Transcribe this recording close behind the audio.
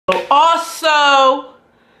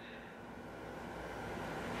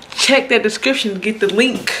check that description to get the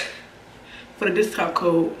link for the discount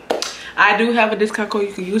code. I do have a discount code.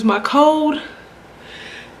 You can use my code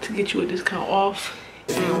to get you a discount off.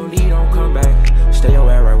 If you don't need, don't come back. Stay your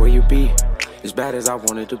ass right where you be. As bad as I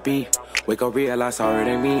wanted to be. Wake up, realize harder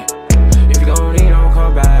than me. If you don't need, don't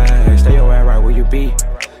come back. Stay your ass right where you be.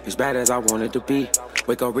 As bad as I wanted to be.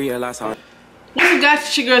 Wake up, realize harder. What's up, guys?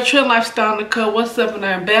 It's your girl Trin Lifestyle in the Cut. What's up? And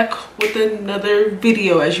I'm back with another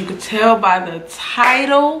video. As you can tell by the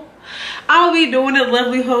title, I'll be doing a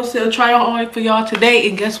Lovely Wholesale try on haul for y'all today.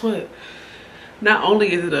 And guess what? Not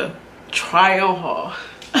only is it a try on haul,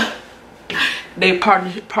 they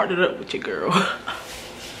partnered up with your girl.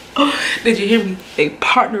 Did you hear me? They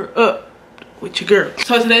partner up with your girl.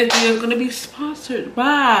 So today's video is going to be sponsored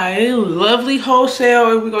by Lovely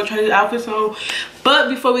Wholesale, and we're going to try these outfits on. But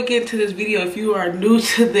before we get into this video, if you are new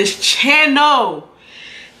to this channel,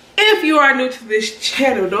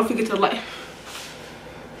 don't forget to like.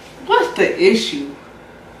 What's the issue?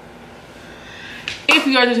 If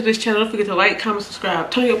you are new to this channel, don't forget to like, comment,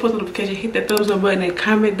 subscribe, turn on your post notification, hit that thumbs up button, and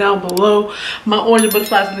comment down below. My orange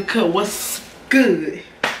butterflies in the cut. What's good?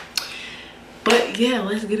 But yeah,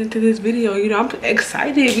 let's get into this video. You know, I'm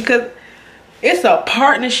excited because it's a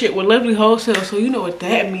partnership with Lovely Wholesale, so you know what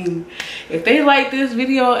that means. If they like this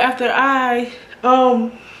video after I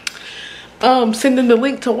send them the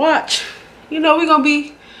link to watch, you know, we're gonna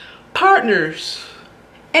be partners,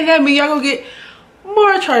 and that means y'all gonna get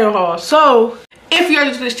more trial hauls. So if you're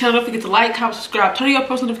new to this channel, don't forget to like, comment, subscribe, turn on your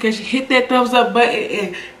post notification, hit that thumbs up button,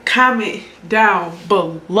 and comment down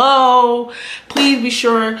below. Please be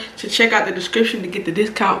sure to check out the description to get the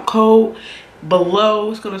discount code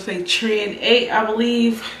below. It's gonna say TRINN'8, I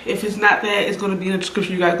believe. If it's not that, it's gonna be in the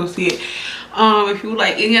description. You guys go see it. If you would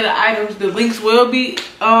like any other items, the links will be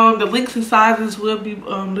the links and sizes will be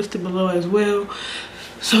listed below as well.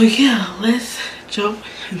 So yeah, let's jump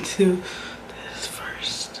into this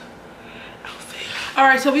first outfit. All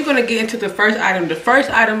right, so we're gonna get into the first item. The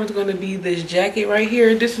first item is gonna be this jacket right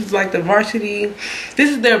here. This is like the varsity.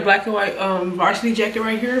 This is their black and white varsity jacket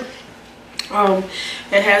right here.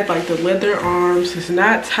 It has like the leather arms. It's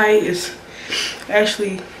not tight. It's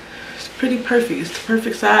actually, it's pretty perfect. It's the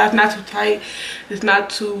perfect size. Not too tight. It's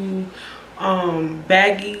not too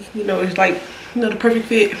baggy. You know, it's like, you know, the perfect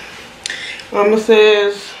fit. It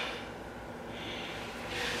says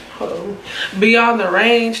beyond the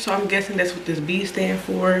range, so I'm guessing that's what this B stands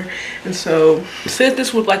for. And so since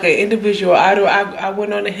this was like an individual item, I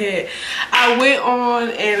went on ahead. I went on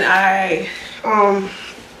and I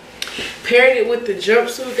paired it with the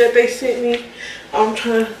jumpsuit that they sent me. I'm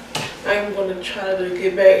gonna try to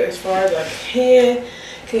get back as far as I can.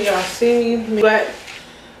 Can y'all see me? Black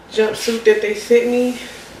jumpsuit that they sent me.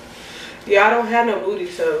 Yeah, I don't have no booty,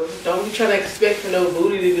 so don't be trying to expect for no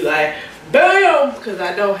booty to be like bam, because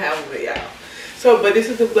I don't have one, y'all. So, but this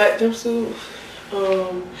is the black jumpsuit.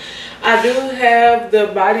 I do have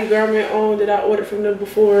the body garment on that I ordered from them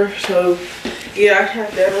before, so yeah, I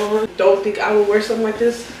have that on. Don't think I would wear something like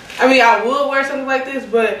this. I mean, I would wear something like this,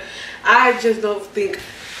 but I just don't think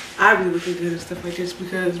I'd be looking good and stuff like this,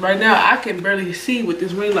 because right now I can barely see with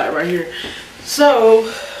this ring light right here. So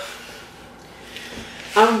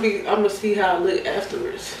I'm gonna see how I look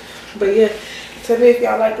afterwards. But yeah, tell me if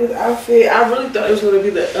y'all like this outfit. I really thought it was gonna be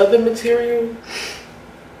the other material,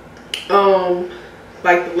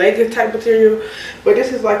 like the legging type material, but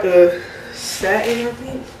this is like a satin, I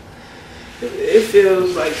think. It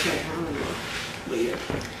feels like satin, I don't know, but yeah.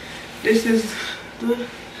 This is the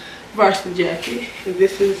varsity jacket, and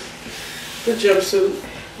this is the jumpsuit.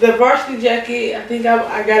 The varsity jacket, I think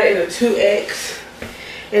I got it in a 2X,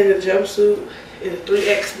 and the jumpsuit in a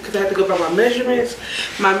 3X because I have to go by my measurements.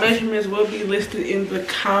 My measurements will be listed in the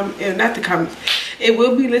it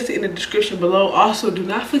will be listed in the description below. Also, do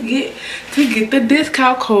not forget to get the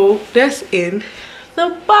discount code that's in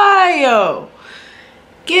the bio.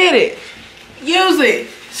 Get it. Use it.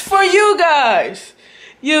 It's for you guys.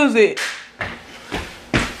 Use it.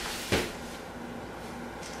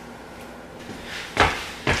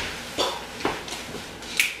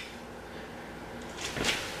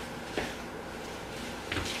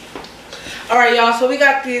 All right, y'all, so we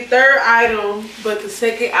got the third item, but the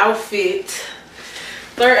second outfit.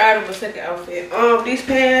 These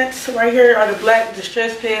pants right here are the black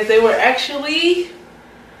distressed pants. They were actually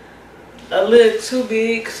a little too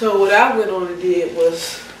big, so what I went on and did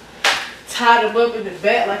was tie them up in the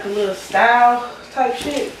back like a little style type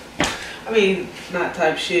shit. I mean, not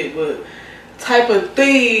type shit, but type of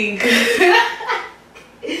thing.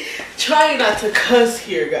 Trying not to cuss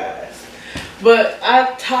here, guys. But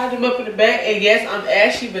I tied them up in the back, and yes, I'm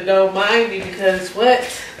ashy, but don't mind me because what?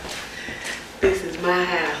 This is my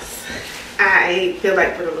house. I ain't feel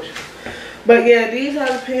like putting on. But yeah, these are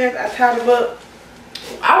the pants. I tied them up.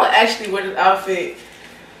 I would actually wear this outfit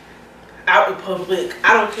out in public.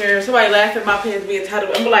 I don't care if somebody laughs at my pants being tied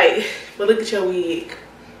up. I'm like, but look at your wig,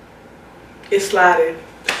 it's sliding.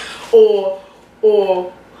 Or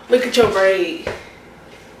look at your braid,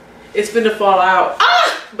 it's finna fall out.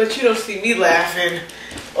 Ah! But you don't see me laughing.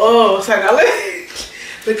 Oh, it's like,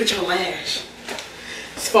 look at your lash,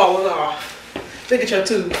 it's falling off. Look at your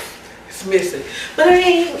tooth, it's missing. But I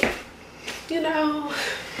ain't, you know,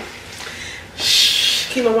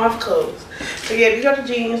 shh, keep my mouth closed. So yeah, these are the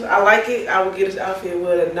jeans. I like it. I would give this outfit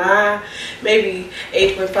with a 9, maybe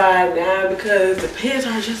 8.5, 9, because the pants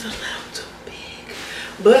are just a little too big.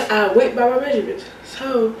 But I went by my measurements.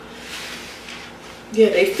 So yeah,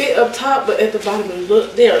 they fit up top, but at the bottom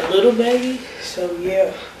they're a little baggy. So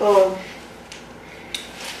yeah,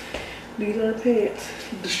 these are the pants.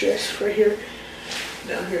 The stretch right here,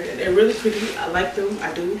 down here, and they're really pretty. I like them.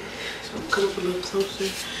 I do. So I'm coming up a little closer.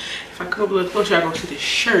 If I come up a little closer, I'm gonna see this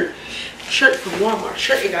shirt. Shirt from Walmart.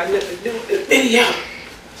 Shirt ain't got nothing to do with this video.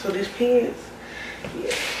 So these pants,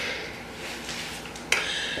 yeah.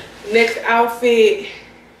 Next outfit.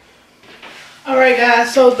 Alright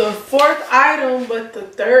guys, so the 4th item, but the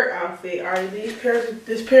 3rd outfit are this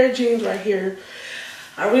pair of jeans right here.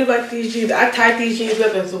 I really like these jeans. I tied these jeans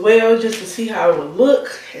up as well just to see how it would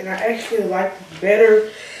look, and I actually like them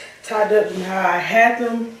better tied up than how I had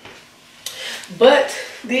them. But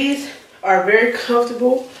these are very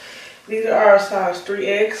comfortable. These are a size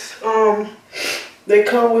 3X. They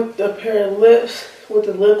come with a pair of lips with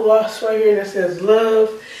the lip gloss right here that says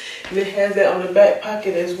love. And it has that on the back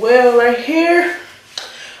pocket as well right here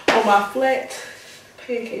on my flat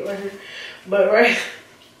pancake right here. But right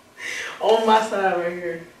on my side right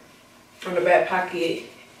here on the back pocket,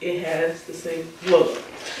 it has the same logo.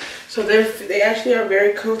 So they actually are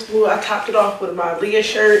very comfortable. I topped it off with my Leah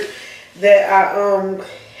shirt that I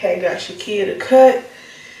had got Shakia to cut,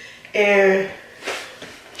 and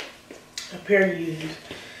a pair of U's.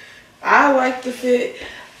 I like the fit.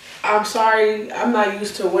 I'm sorry, I'm not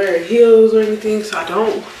used to wearing heels or anything, so I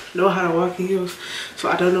don't know how to walk in heels. So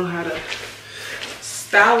I don't know how to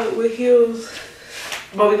style it with heels.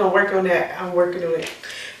 But we're gonna work on that. I'm working on it.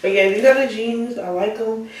 But yeah, these are the jeans. I like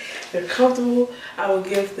them. They're comfortable. I would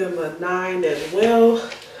give them a 9 as well.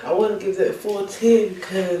 I wouldn't give that a full 10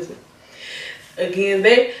 because, again,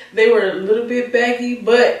 they were a little bit baggy,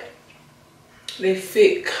 but they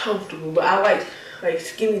fit comfortable. But I like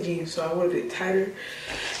skinny jeans, so I want a bit tighter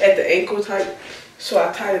at the ankle type. So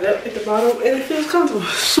I tied it up at the bottom and it feels comfortable.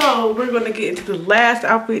 So we're gonna get into the last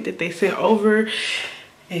outfit that they sent over.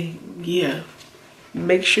 And yeah,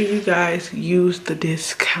 make sure you guys use the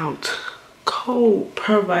discount code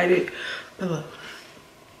provided below.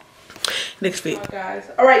 Next fit.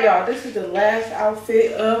 Guys, all right y'all, this is the last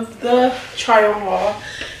outfit of the try on haul.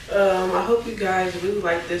 I hope you guys really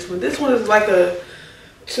like this one. This one is like a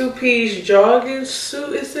 2-piece jogging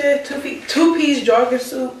suit. It said 2-piece jogging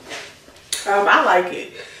suit. I like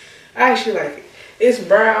it. I actually like it. It's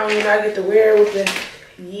brown and I get to wear it with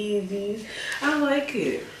the Yeezys. I like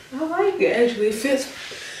it. I like it actually. It fits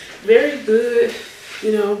very good.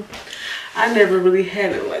 You know, I never really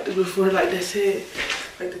had it like this before. Like they said,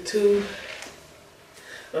 like the two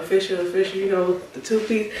official, you know, the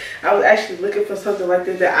 2-piece. I was actually looking for something like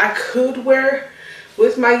this that I could wear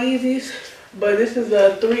with my Yeezys. But this is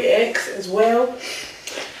a 3X as well.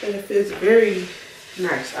 And it fits very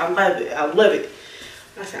nice. I love it. I love it.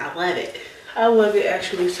 I said I love it. I love it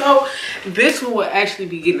actually. So this one will actually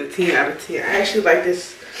be getting a 10 out of 10. I actually like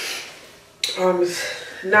this.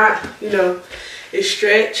 It's not, you know, it's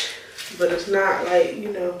stretch, but it's not like,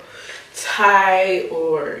 you know, tight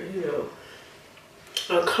or, you know,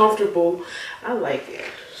 uncomfortable. I like it.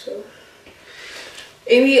 So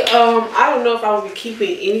I don't know if I will be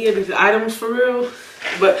keeping any of these items for real,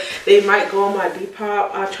 but they might go on my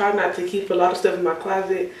Depop. I try not to keep a lot of stuff in my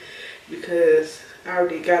closet because I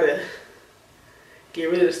already gotta get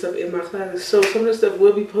rid of the stuff in my closet. So some of the stuff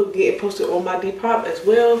will be getting posted on my Depop as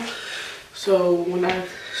well. So when I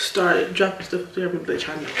start dropping stuff there, I'm gonna let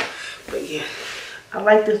y'all know. But yeah, I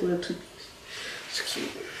like this little 2-piece. It's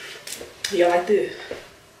cute. Y'all like this?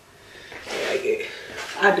 I like it.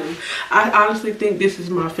 I do. I honestly think this is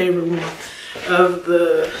my favorite one of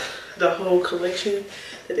the whole collection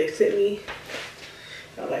that they sent me.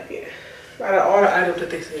 I like it. Out of all the items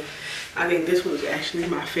that they sent, I think this one is actually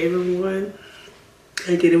my favorite one.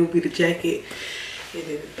 And then it would be the jacket and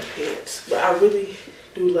then the pants. But I really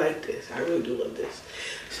do like this. I really do love this.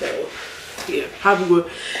 So yeah, probably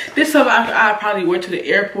would. This stuff I probably wear to the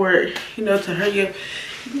airport, you know, to hurry up.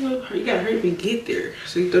 You know, you gotta hurry up and get there.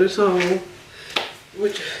 So you throw this on,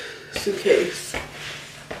 Which suitcase?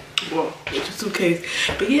 Well, which suitcase?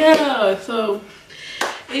 But yeah, so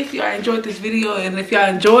if y'all enjoyed this video and if y'all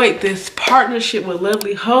enjoyed this partnership with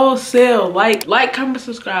Lovely Wholesale, like, comment,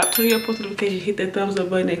 subscribe, turn your post notifications, hit that thumbs up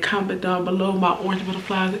button, and comment down below. My orange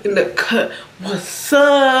butterflies in the cut. What's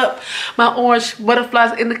up? My orange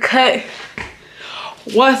butterflies in the cut.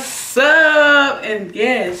 What's up? And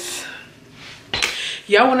yes,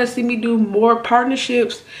 y'all want to see me do more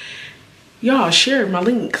partnerships? Y'all share my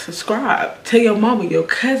link, subscribe, tell your mama, your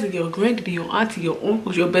cousin, your granddaddy, your auntie, your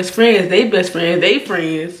uncles, your best friends, they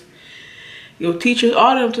friends, your teachers,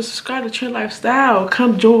 all of them to subscribe to Trend Lifestyle.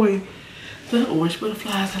 Come join the orange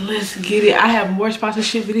butterflies and let's get it. I have more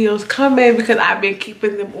sponsorship videos coming because I've been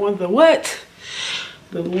keeping them on the what?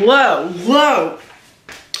 The low.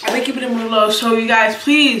 I've been keeping them on the low. So you guys,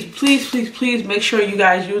 please make sure you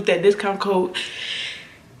guys use that discount code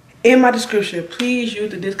in my description. Please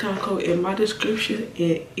use the discount code in my description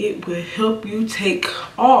and it will help you take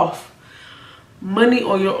off money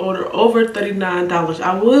on your order over $39.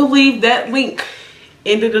 I will leave that link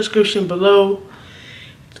in the description below.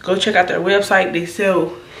 Go check out their website. They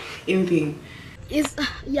sell anything.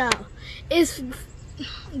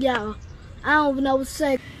 Y'all, I don't even know what to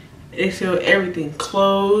say. They sell everything: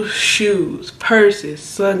 clothes, shoes, purses,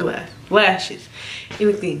 sunglasses, lashes,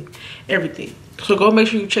 anything, everything. So go make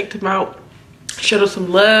sure you check them out. Show them some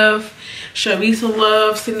love. Show me some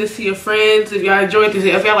love. Send this to your friends. If y'all enjoyed this,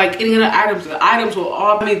 if y'all like any of the items will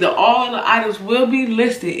all the items will be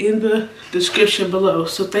listed in the description below.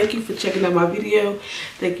 So thank you for checking out my video.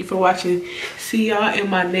 Thank you for watching. See y'all in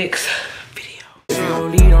my next video. If you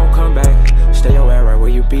don't leave, don't come back. Stay your ass right where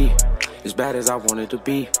you be. As bad as I wanted to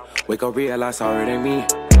be. Wake up, realize sorry than me.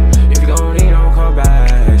 If you don't leave, don't come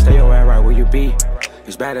back. Stay your ass right where you be.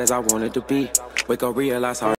 As bad as I wanted to be. Wake up, realize how